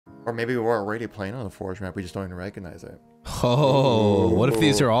Or maybe we're already playing on the Forge map, we just don't even recognize it. Oh, what if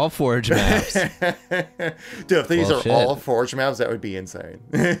these are all Forge maps? Dude, if these are all Forge maps, that would be insane.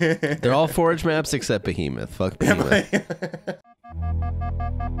 They're all Forge maps except Behemoth. Fuck Behemoth.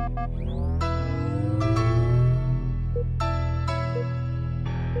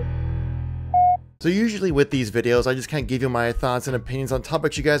 So usually with these videos, I just kind of give you my thoughts and opinions on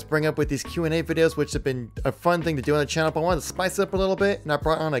topics you guys bring up with these Q&A videos, which have been a fun thing to do on the channel, but I wanted to spice it up a little bit, and I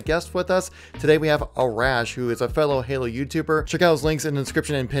brought on a guest with us. Today we have Arrrash, who is a fellow Halo YouTuber. Check out his links in the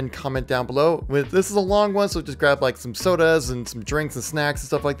description and pinned comment down below. This is a long one, so just grab like some sodas and some drinks and snacks and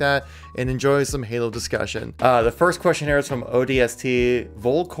stuff like that, and enjoy some Halo discussion. The first question here is from ODST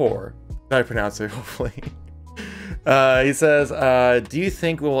Volcor. Did I pronounce it, hopefully? He says, do you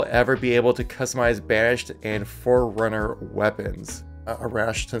think we'll ever be able to customize Banished and Forerunner weapons?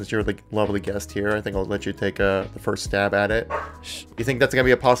 Arrrash, since you're the lovely guest here, I think I'll let you take the first stab at it. You think that's going to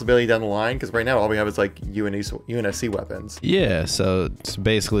be a possibility down the line? Because right now all we have is like UNSC weapons. Yeah, so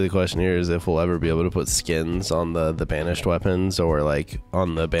basically the question here is if we'll ever be able to put skins on the Banished weapons or like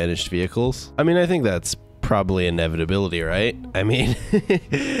on the Banished vehicles. I mean, I think that's probably inevitability, right? I mean,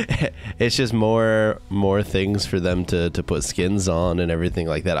 it's just more things for them to put skins on and everything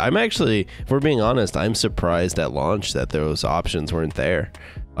like that. I'm actually, if we're being honest, I'm surprised at launch that those options weren't there.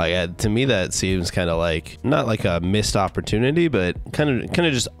 Like, to me, that seems kind of like, not like a missed opportunity, but kind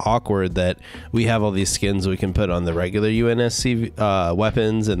of just awkward that we have all these skins we can put on the regular UNSC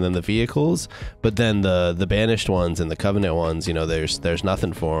weapons and then the vehicles, but then the Banished ones and the Covenant ones, you know, there's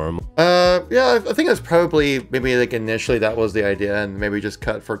nothing for them. Yeah, I think that's probably, maybe like initially that was the idea, and maybe just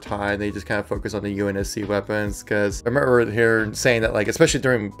cut for time. They just kind of focus on the UNSC weapons, because I remember here saying that, like, especially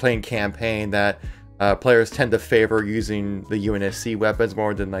during playing campaign, that players tend to favor using the UNSC weapons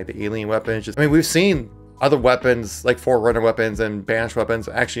more than like the alien weapons. I mean, we've seen other weapons like Forerunner weapons and Banished weapons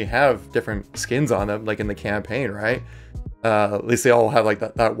actually have different skins on them, like in the campaign, right? At least they all have like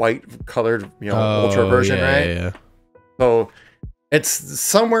that white colored, you know, ultra version, yeah, right? Yeah. So it's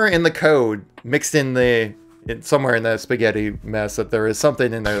somewhere in the code, mixed in somewhere in the spaghetti mess, that there is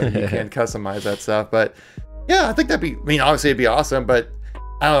something in there that you can customize that stuff. But yeah, I think I mean, obviously it'd be awesome, but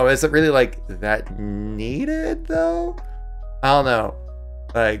I don't know, is it really like that needed though? I don't know.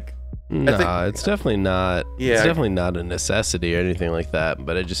 Like, nah, it's definitely not. Yeah, it's definitely not a necessity or anything like that.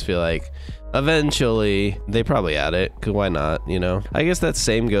 But I just feel like eventually they probably add it. Cause why not? You know. I guess that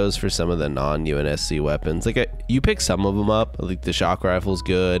same goes for some of the non-UNSC weapons. Like you pick some of them up. Like the shock rifle's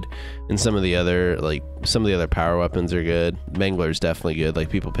good, and some of the other power weapons are good. Mangler's definitely good. Like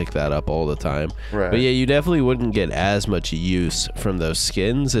people pick that up all the time. Right. But yeah, you definitely wouldn't get as much use from those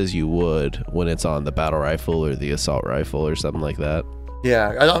skins as you would when it's on the battle rifle or the assault rifle or something like that.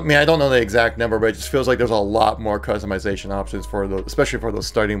 Yeah, I don't know the exact number, but it just feels like there's a lot more customization options for those, especially for those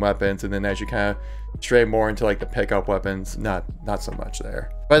starting weapons, and then as you kind of stray more into like the pickup weapons, not so much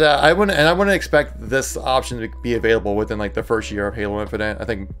there. But I wouldn't expect this option to be available within like the first year of Halo Infinite. I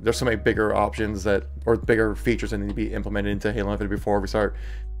think there's so many bigger options or bigger features that need to be implemented into Halo Infinite before we start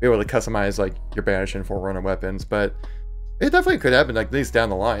being able to customize like your Banished and Forerunner weapons. But it definitely could happen, like at least down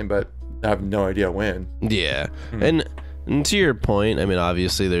the line, but I have no idea when. Yeah, And to your point, I mean,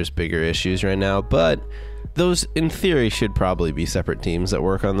 obviously there's bigger issues right now, but those in theory should probably be separate teams that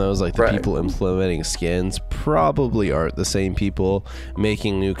work on those. Like the people implementing skins probably aren't the same people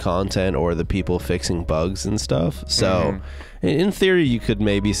making new content or the people fixing bugs and stuff. So in theory, you could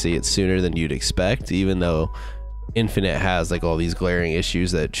maybe see it sooner than you'd expect, even though Infinite has like all these glaring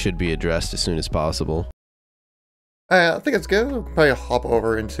issues that should be addressed as soon as possible. I think it's good. We'll probably hop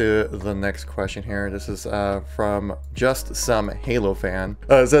over into the next question here. This is from Just Some Halo Fan.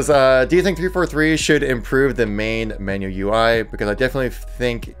 It says, do you think 343 should improve the main menu UI? Because I definitely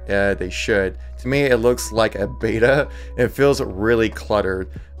think they should. To me, it looks like a beta. It feels really cluttered.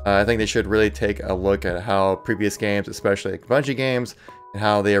 I think they should really take a look at how previous games, especially like Bungie games, and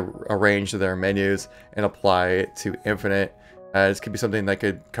how they arrange their menus and apply it to Infinite. This could be something that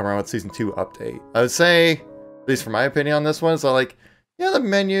could come around with Season 2 update. I would say, at least for my opinion on this one, so like, yeah, the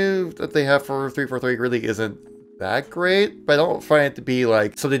menu that they have for 343 really isn't that great, but I don't find it to be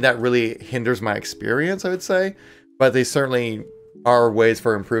like something that really hinders my experience, I would say. But they certainly are ways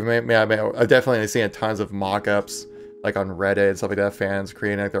for improvement. I mean, I've definitely seen tons of mock-ups like on Reddit and stuff like that, fans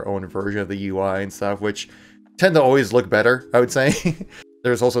creating like their own version of the UI and stuff, which tend to always look better, I would say.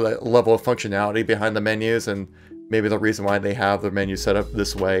 There's also that level of functionality behind the menus, and maybe the reason why they have their menu set up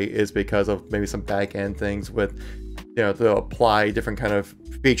this way is because of maybe some back-end things with, you know, to apply different kind of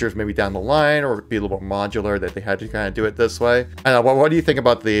features maybe down the line, or be a little more modular, that they had to kind of do it this way. I don't know, what do you think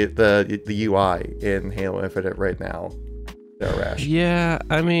about the UI in Halo Infinite right now? Arrrash. Yeah,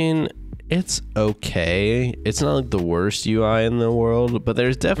 I mean, it's okay. It's not like the worst UI in the world, but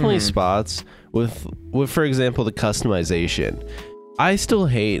there's definitely spots with, for example, the customization. I still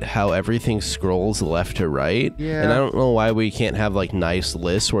hate how everything scrolls left to right. Yeah. And I don't know why we can't have like nice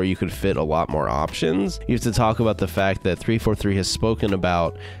lists where you could fit a lot more options. You have to talk about the fact that 343 has spoken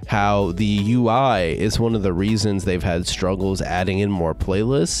about how the UI is one of the reasons they've had struggles adding in more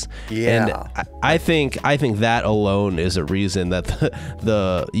playlists. Yeah. And I think that alone is a reason that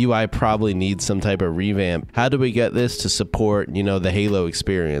the UI probably needs some type of revamp. How do we get this to support, you know, the Halo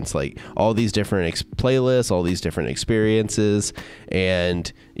experience? Like all these different playlists, all these different experiences. And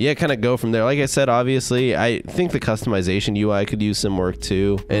yeah, kind of go from there. Like I said, obviously, I think the customization UI could use some work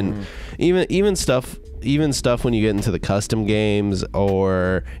too. And even stuff when you get into the custom games,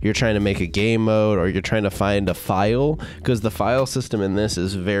 or you're trying to make a game mode, or you're trying to find a file, because the file system in this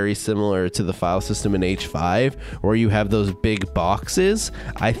is very similar to the file system in H5, where you have those big boxes.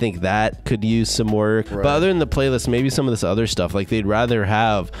 I think that could use some work. Right. But other than the playlist, maybe some of this other stuff, like they'd rather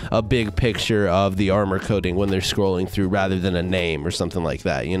have a big picture of the armor coating when they're scrolling through rather than a name or something like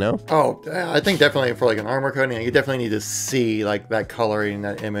that, you know? Oh, I think definitely for like an armor coating, you definitely need to see like that coloring,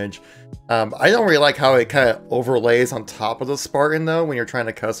 that image. I don't really like how it kind of overlays on top of the Spartan though when you're trying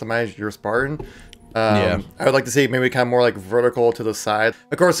to customize your Spartan. I would like to see maybe kind of more like vertical to the side.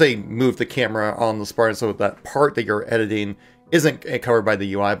 Of course, they move the camera on the Spartan so that part that you're editing isn't covered by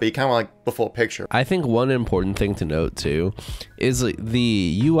the UI, but you kind of like the full picture. I think one important thing to note too is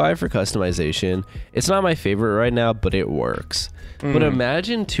the UI for customization. It's not my favorite right now, but it works. But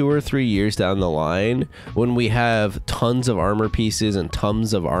imagine 2 or 3 years down the line when we have tons of armor pieces and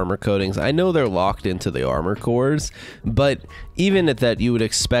tons of armor coatings. I know they're locked into the armor cores, but even at that, you would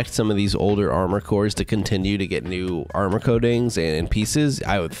expect some of these older armor cores to continue to get new armor coatings and pieces,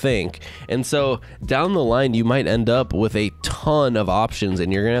 I would think. And so down the line, you might end up with a ton of options,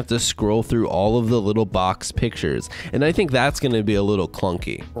 and you're going to have to scroll through all of the little box pictures. And I think that's going to be a little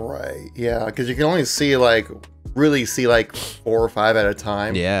clunky. Right, yeah, because you can only see like really see like 4 or 5 at a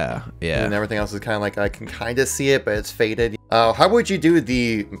time. Yeah. And everything else is kind of like, I can kind of see it, but it's faded. How would you do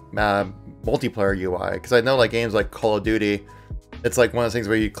the multiplayer UI? Because I know like games like Call of Duty, it's like one of those things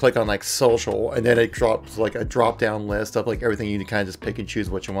where you click on like social and then it drops like a drop down list of like everything. You kind of just pick and choose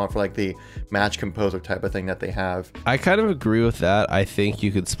what you want for like the match composer type of thing that they have. I kind of agree with that. I think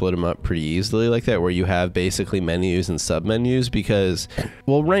you could split them up pretty easily like that, where you have basically menus and sub menus, because,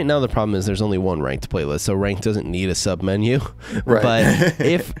 well, right now the problem is there's only one ranked playlist, so ranked doesn't need a sub menu. Right. But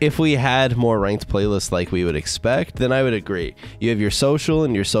if we had more ranked playlists like we would expect, then I would agree. You have your social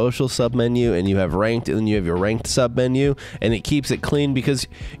and your social sub menu, and you have ranked, and then you have your ranked sub menu, and it keeps it clean because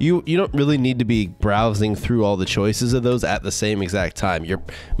you don't really need to be browsing through all the choices of those at the same exact time. You're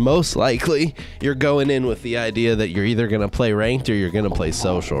most likely going in with the idea that you're either going to play ranked or you're going to play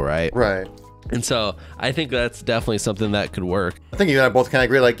social, right? Right. And so I think that's definitely something that could work. I think you and I both kind of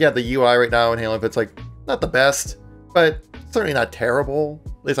agree, like, yeah, the UI right now in Halo, if it's like not the best, but certainly not terrible.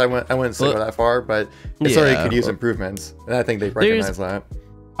 At least I wouldn't say go that far, but it certainly could use improvements, and I think they recognize that.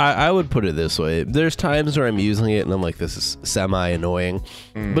 I would put it this way. There's times where I'm using it and I'm like, this is semi-annoying,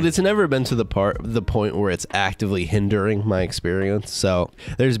 but it's never been to the point where it's actively hindering my experience. So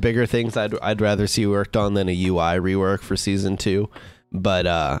there's bigger things I'd rather see worked on than a UI rework for Season 2. But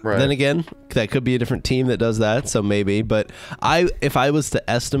then again, that could be a different team that does that, so maybe. But if I was to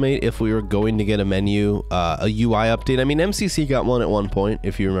estimate if we were going to get a menu, a UI update, I mean, MCC got one at one point,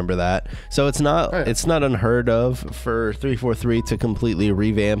 if you remember that. So it's not unheard of for 343 to completely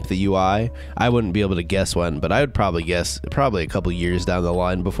revamp the UI. I wouldn't be able to guess when, but I would probably guess a couple years down the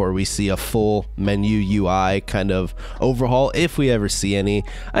line before we see a full menu UI kind of overhaul, if we ever see any.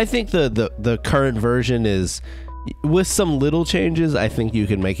 I think the current version is, with some little changes, I think you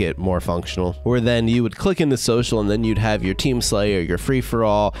can make it more functional, where then you would click into social and then you'd have your team slayer, your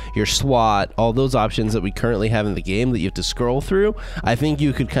free-for-all, your SWAT, all those options that we currently have in the game that you have to scroll through. I think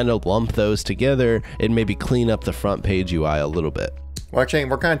you could kind of lump those together and maybe clean up the front page UI a little bit. Well, actually,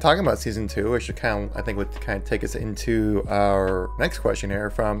 we're kind of talking about Season 2, which I think would kind of take us into our next question here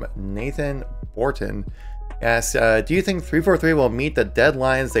from Nathan Borton. Asks, do you think 343 will meet the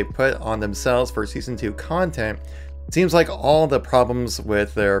deadlines they put on themselves for Season 2 content? It seems like all the problems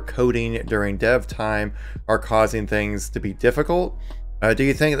with their coding during dev time are causing things to be difficult. Do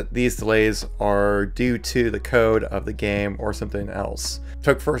you think that these delays are due to the code of the game or something else?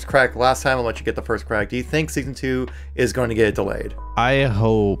 Took first crack last time, I'll let you get the first crack. Do you think Season 2 is going to get delayed? I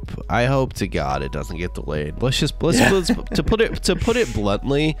hope to God it doesn't get delayed. To put it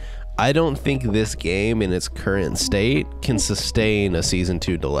bluntly, I don't think this game in its current state can sustain a Season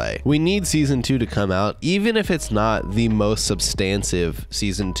 2 delay. We need Season 2 to come out, even if it's not the most substantive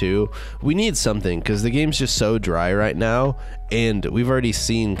Season 2. We need something, because the game's just so dry right now, and we've already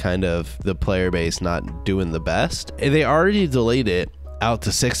seen kind of the player base not doing the best. They already delayed it out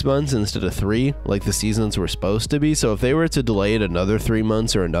to 6 months instead of 3, like the seasons were supposed to be. So if they were to delay it another 3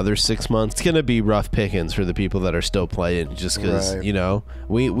 months or another 6 months, it's gonna be rough pickings for the people that are still playing, just because you know,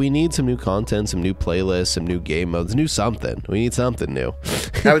 we need some new content, some new playlists, some new game modes, new something. We need something new.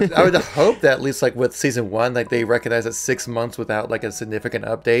 I would hope that at least like with Season 1, like they recognize that 6 months without like a significant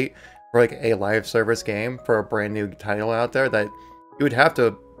update for like a live service game for a brand new title out there, that you would have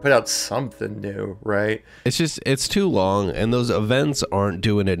to put out something new, right? It's too long, and those events aren't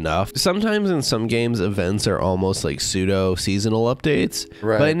doing enough. Sometimes in some games, events are almost like pseudo seasonal updates,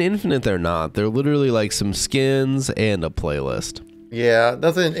 right? But in Infinite, they're not. They're literally like some skins and a playlist. Yeah,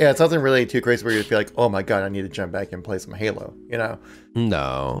 nothing. Yeah, it's nothing really too crazy where you feel like, oh my god, I need to jump back and play some Halo. You know?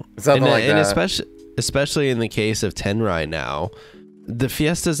 No, it's nothing like that. And especially in the case of Tenrai now, the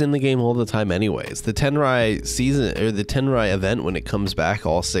Fiesta's in the game all the time anyways. The Tenrai season, or the Tenrai event, when it comes back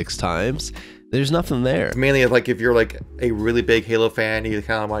all 6 times, there's nothing there. It's mainly like if you're like a really big Halo fan, you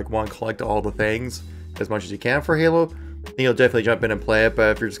kind of like want to collect all the things as much as you can for Halo, then you'll definitely jump in and play it.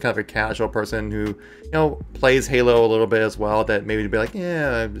 But if you're just kind of a casual person who, you know, plays Halo a little bit as well, that maybe to be like,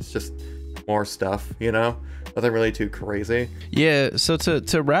 yeah, it's just more stuff, you know? Nothing really too crazy. Yeah, so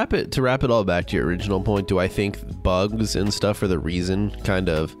to wrap it all back to your original point, do I think bugs and stuff are the reason kind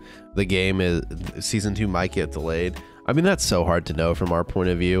of the game is Season 2 might get delayed? I mean, that's so hard to know from our point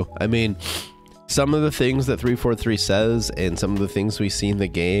of view. I mean, some of the things that 343 says and some of the things we see in the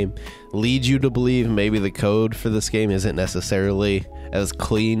game lead you to believe maybe the code for this game isn't necessarily as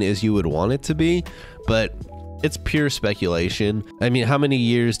clean as you would want it to be, but it's pure speculation. I mean, how many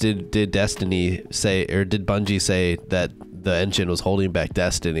years did Destiny say, or did Bungie say that the engine was holding back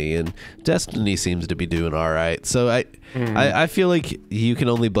Destiny? And Destiny seems to be doing all right. So I feel like you can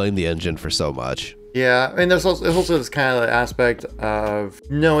only blame the engine for so much. Yeah, I mean, there's also this kind of aspect of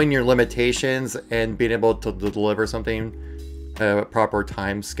knowing your limitations and being able to deliver something at a proper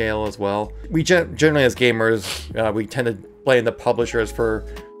time scale as well. We generally, as gamers, we tend to blame the publishers for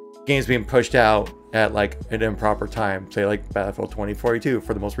games being pushed out at like an improper time. Say like Battlefield 2042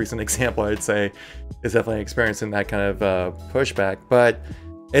 for the most recent example, I'd say is definitely experiencing that kind of pushback. But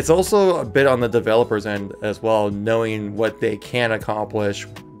it's also a bit on the developers end as well, knowing what they can accomplish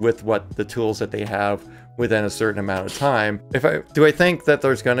with what the tools that they have within a certain amount of time. Do I think that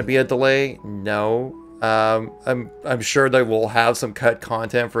there's going to be a delay? No. I'm sure they will have some cut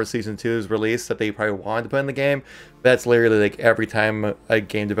content for Season 2's release that they probably wanted to put in the game. That's literally like every time a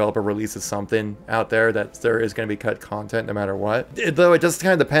game developer releases something out there, that there is going to be cut content no matter what. Though it does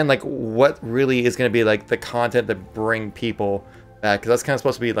kind of depend like what really is going to be like the content that bring people back, because that's kind of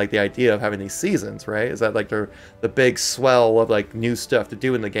supposed to be like the idea of having these seasons, right? Is that like they're the big swell of like new stuff to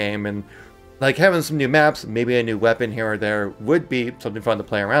do in the game, and like having some new maps, maybe a new weapon here or there would be something fun to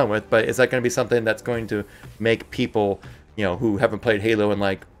play around with. But is that going to be something that's going to make people, you know, who haven't played Halo in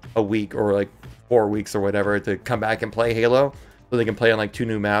like a week or like 4 weeks or whatever to come back and play Halo so they can play on like 2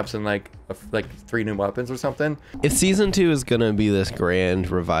 new maps and like 3 new weapons or something? If Season 2 is going to be this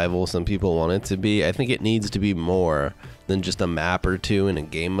grand revival some people want it to be, I think it needs to be more than just a map or 2 and a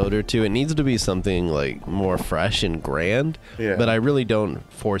game mode or 2. It needs to be something like more fresh and grand. Yeah. But I really don't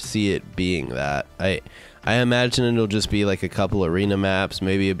foresee it being that. I imagine it'll just be like a couple arena maps,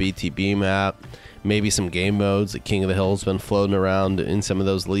 maybe a BTB map, maybe some game modes. Like King of the Hill's been floating around in some of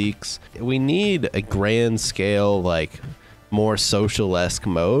those leaks. We need a grand scale, like more social-esque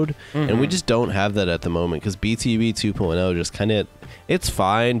mode, and we just don't have that at the moment, because BTB 2.0 just kind of, it's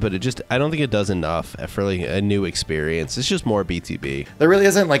fine, but I don't think it does enough for like a new experience. It's just more BTB. There really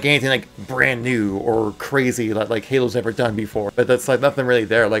isn't like anything like brand new or crazy that like Halo's ever done before, but that's like nothing really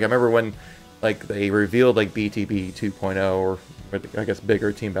there. Like I remember when like they revealed like BTB 2.0, or I guess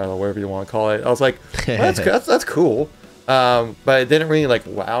bigger team battle, whatever you want to call it, I was like, well, that's cool. But it didn't really like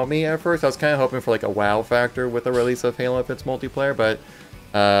wow me at first. I was kind of hoping for like a wow factor with the release of Halo Infinite's multiplayer, but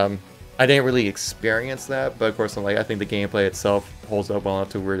I didn't really experience that. But of course, I think the gameplay itself holds up well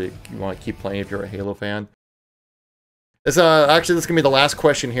enough to where you want to keep playing if you're a Halo fan. Actually, this is gonna be the last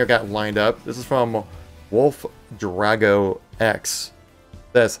question here. Got lined up. This is from Wolf Drago X.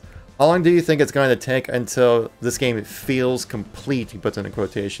 This: how long do you think it's going to take until this game feels complete? He puts in the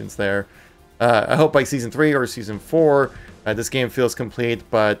quotations there. I hope by Season 3 or Season 4, this game feels complete,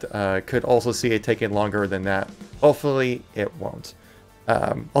 but could also see it taking longer than that. Hopefully, it won't.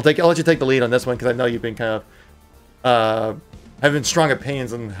 I'll let you take the lead on this one, because I know you've been kind of having strong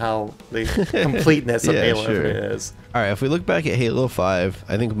opinions on how the completeness of Halo Infinite is. All right, if we look back at Halo 5,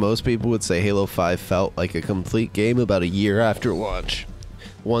 I think most people would say Halo 5 felt like a complete game about a year after launch,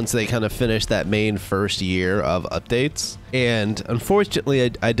 once they kind of finished that main first year of updates. And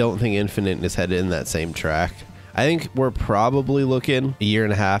unfortunately, I don't think Infinite is headed in that same track. I think we're probably looking a year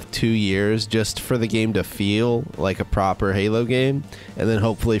and a half, 2 years, just for the game to feel like a proper Halo game. And then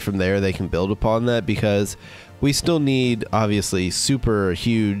hopefully from there they can build upon that, because we still need, obviously, super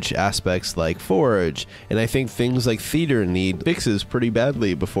huge aspects like Forge, and I think things like Theater need fixes pretty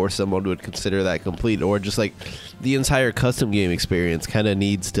badly before someone would consider that complete, or just like the entire custom game experience kind of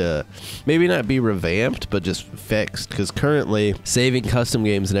needs to maybe not be revamped, but just fixed, because currently saving custom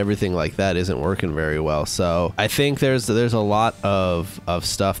games and everything like that isn't working very well. So I think there's a lot of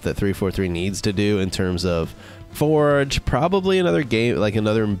stuff that 343 needs to do in terms of Forge, probably another game, like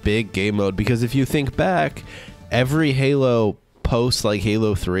another big game mode, because if you think back, every Halo post like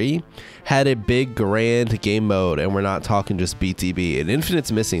Halo 3 had a big grand game mode, and we're not talking just BTB, and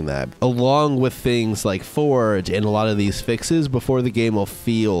Infinite's missing that, along with things like Forge and a lot of these fixes before the game will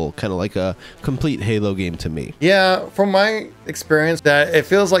feel kind of like a complete Halo game to me. Yeah, from my experience, that it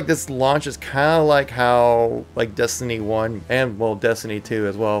feels like this launch is kind of like how like Destiny 1 and well Destiny 2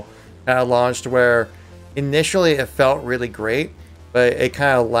 as well launched, where initially it felt really great, but it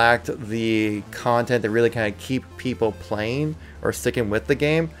kind of lacked the content that really kind of keep people playing or sticking with the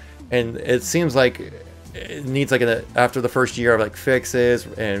game. And it seems like it needs like after the first year of like fixes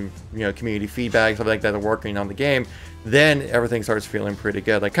and community feedback, something like that, working on the game, then everything starts feeling pretty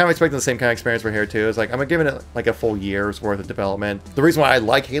good. Like kind of expecting the same kind of experience we're here too. It's like I'm giving it like a full year's worth of development. The reason why I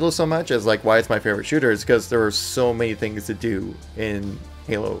like Halo so much is like why it's my favorite shooter is because there are so many things to do in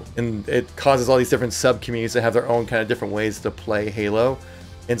Halo, and it causes all these different sub communities to have their own kind of different ways to play Halo.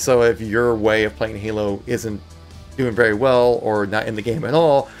 And so if your way of playing Halo isn't doing very well or not in the game at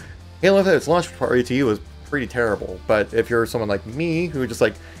all, Halo at its launch party to you is pretty terrible. But if you're someone like me who just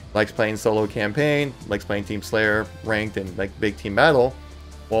like likes playing solo campaign, likes playing Team Slayer, ranked, and like big team battle,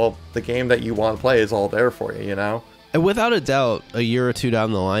 well, the game that you want to play is all there for you, And without a doubt, a year or two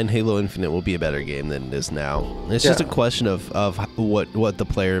down the line, Halo Infinite will be a better game than it is now. It's just a question of what the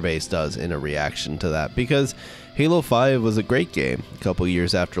player base does in a reaction to that. Because Halo 5 was a great game a couple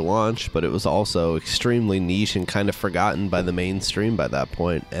years after launch, but it was also extremely niche and kind of forgotten by the mainstream by that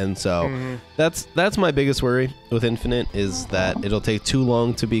point. And so that's my biggest worry with Infinite, is that it'll take too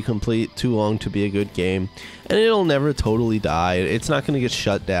long to be complete, too long to be a good game, and it'll never totally die. It's not going to get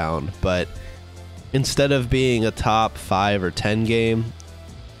shut down, but instead of being a top 5 or 10 game,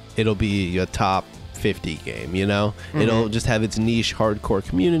 it'll be a top 50 game, It'll just have its niche hardcore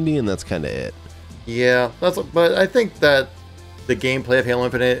community, and that's kind of it. Yeah, but I think that the gameplay of Halo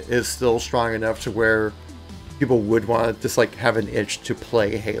Infinite is still strong enough to where people would want to just like have an itch to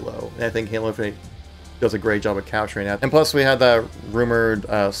play Halo. And I think Halo Infinite does a great job of capturing that. And plus we had that rumored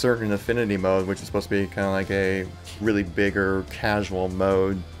Certain Affinity mode, which is supposed to be kind of like a really bigger casual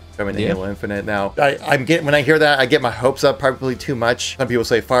mode coming to Halo Infinite. Now, when I hear that, I get my hopes up probably too much. Some people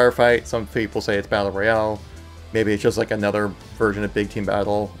say Firefight, some people say it's Battle Royale. Maybe it's just like another version of Big Team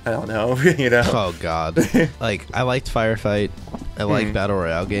Battle. I don't know, Oh, God. Like, I liked Firefight. I like Battle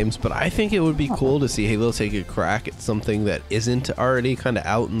Royale games, but I think it would be cool to see Halo take a crack at something that isn't already kind of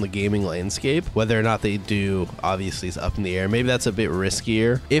out in the gaming landscape. Whether or not they do, obviously, is up in the air. Maybe that's a bit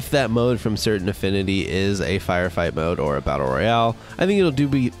riskier. If that mode from Certain Affinity is a Firefight mode or a Battle Royale, I think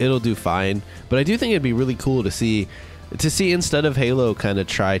it'll do fine. But I do think it'd be really cool to see instead of Halo kind of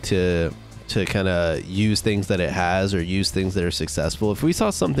try to kind of use things that it has or use things that are successful. If we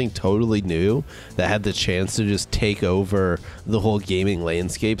saw something totally new that had the chance to just take over the whole gaming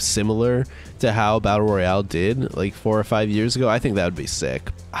landscape, similar to how Battle Royale did like 4 or 5 years ago, I think that would be sick.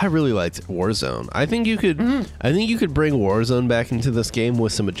 I really liked Warzone. I think you could bring Warzone back into this game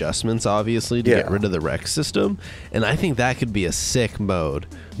with some adjustments, obviously, to get rid of the rec system, and I think that could be a sick mode.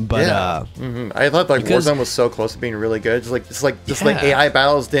 But I thought like Warzone was so close to being really good. Just like AI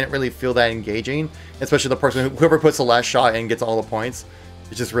battles didn't really feel that engaging, especially the person whoever puts the last shot and gets all the points.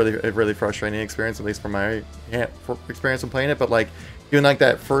 It's just a really frustrating experience, at least from my experience of playing it. But like doing like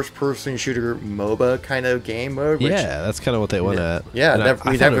that first-person shooter MOBA kind of game mode. Which, that's kind of what they went at. Yeah,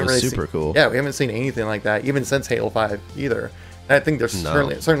 I thought it was super cool. Yeah, we haven't seen anything like that even since Halo 5 either. And I think there's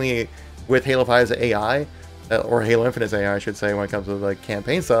certainly with Halo 5's AI or Halo Infinite's AI, I should say, when it comes to like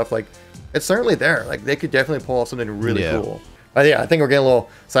campaign stuff, like it's certainly there. Like they could definitely pull off something really cool. But yeah, I think we're getting a little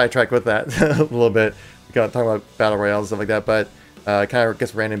sidetracked with that a little bit. We got talking about battle royale and stuff like that, but kind of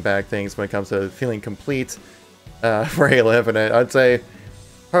gets random back things when it comes to feeling complete for Halo Infinite. I'd say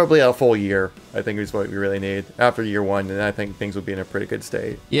probably a full year, I think is what we really need. After year 1, then I think things will be in a pretty good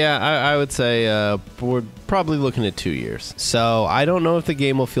state. Yeah, I would say we're probably looking at 2 years. So I don't know if the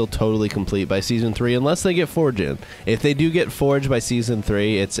game will feel totally complete by Season 3 unless they get Forge in. If they do get Forge by Season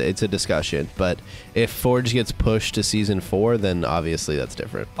 3, it's a discussion. But if Forge gets pushed to Season 4, then obviously that's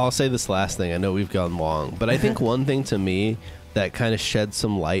different. I'll say this last thing. I know we've gone long, but I think one thing to me that kind of sheds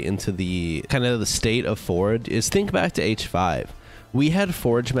some light into the kind of the state of Forge is think back to H5. We had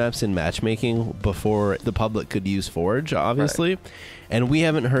Forge maps in matchmaking before the public could use Forge, obviously, right. And we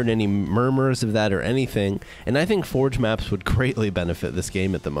haven't heard any murmurs of that or anything, and I think Forge maps would greatly benefit this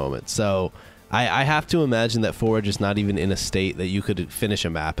game at the moment. So I have to imagine that Forge is not even in a state that you could finish a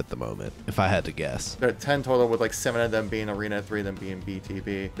map at the moment, if I had to guess. There are 10 total, with like 7 of them being Arena, 3 of them being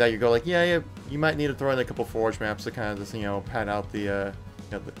BTB. That you go like, yeah, you might need to throw in a couple Forge maps to kind of just, pad out the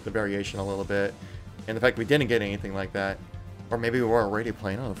variation a little bit. And the fact we didn't get anything like that, or maybe we were already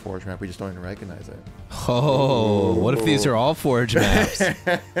playing on the Forge map, we just don't even recognize it. Oh, what if these are all Forge maps?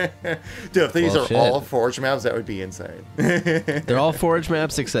 Dude, if these are all Forge maps, that would be insane. They're all Forge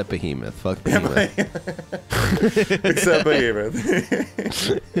maps except Behemoth. Fuck Behemoth. Except Behemoth.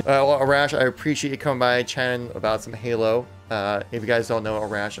 Well, Arrrash, I appreciate you coming by chatting about some Halo. If you guys don't know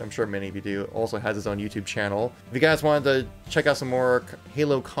Arrrash, I'm sure many of you do, also has his own YouTube channel. If you guys wanted to check out some more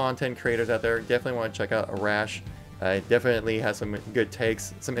Halo content creators out there, definitely want to check out Arrrash. Definitely has some good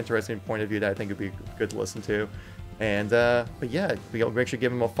takes, some interesting point of view that I think would be good to listen to. And, but yeah, make sure to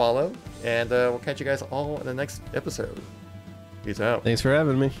give him a follow, and we'll catch you guys all in the next episode. Peace out. Thanks for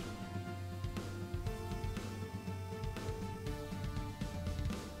having me.